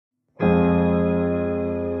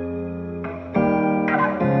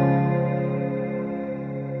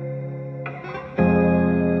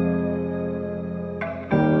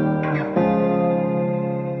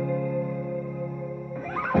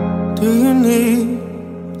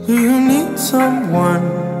Do you need someone?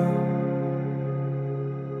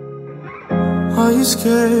 Are you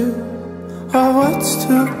scared of what's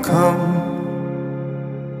to come?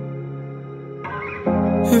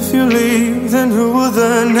 If you leave, then who will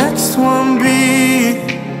the next one be?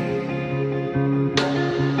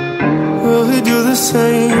 Will he do the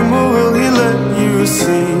same, or will he let you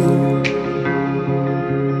see?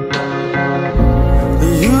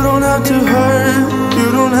 You don't have to hurt,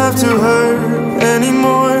 you don't have to hurt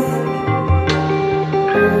anymore.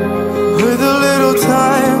 With a little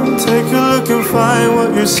time, take a look and find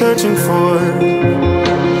what you're searching for.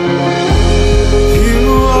 You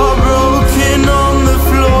are broken on the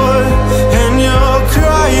floor, and you're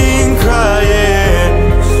crying, crying.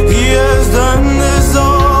 He has done this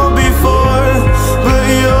all before, but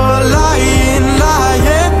you're lying,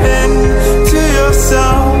 lying to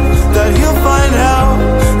yourself that he'll find out,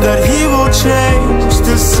 that he will change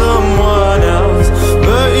to someone else.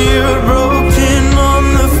 But you're broken on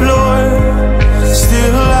the floor,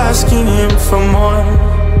 still asking him for more.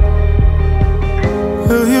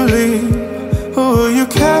 Will you leave, or will you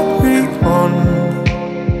carry on?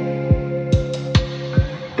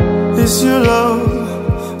 Is your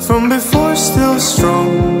love from before still strong?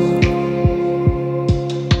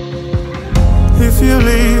 If you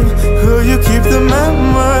leave, will you keep the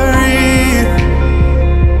memory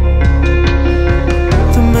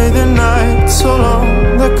that made the night so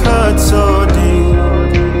long, the cut so deep?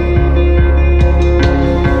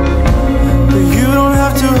 But you don't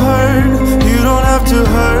have to hurt, you don't have to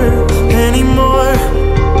hurt anymore.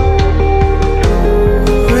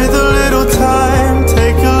 With a little time,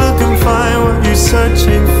 take a look and find what you're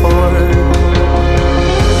searching for.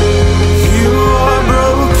 You are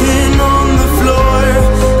broken on the floor,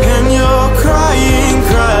 and you're crying,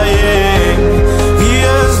 crying. He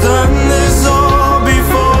has done this all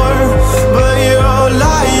before, but you're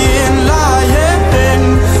lying, lying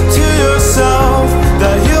to yourself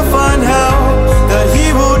that he'll find out, that he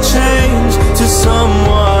will change to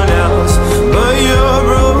someone else. But you're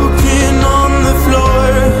broken on the floor,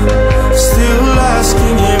 still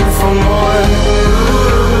asking him for more.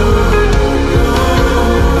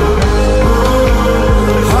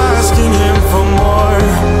 Asking him for more.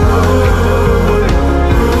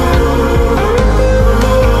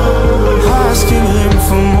 Asking him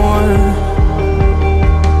for more.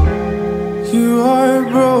 You are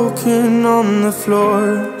broken on the floor,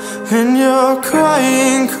 and you're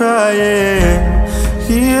crying, crying.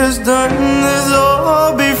 He has done this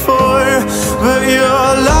all before, but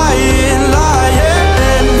you're lying, lying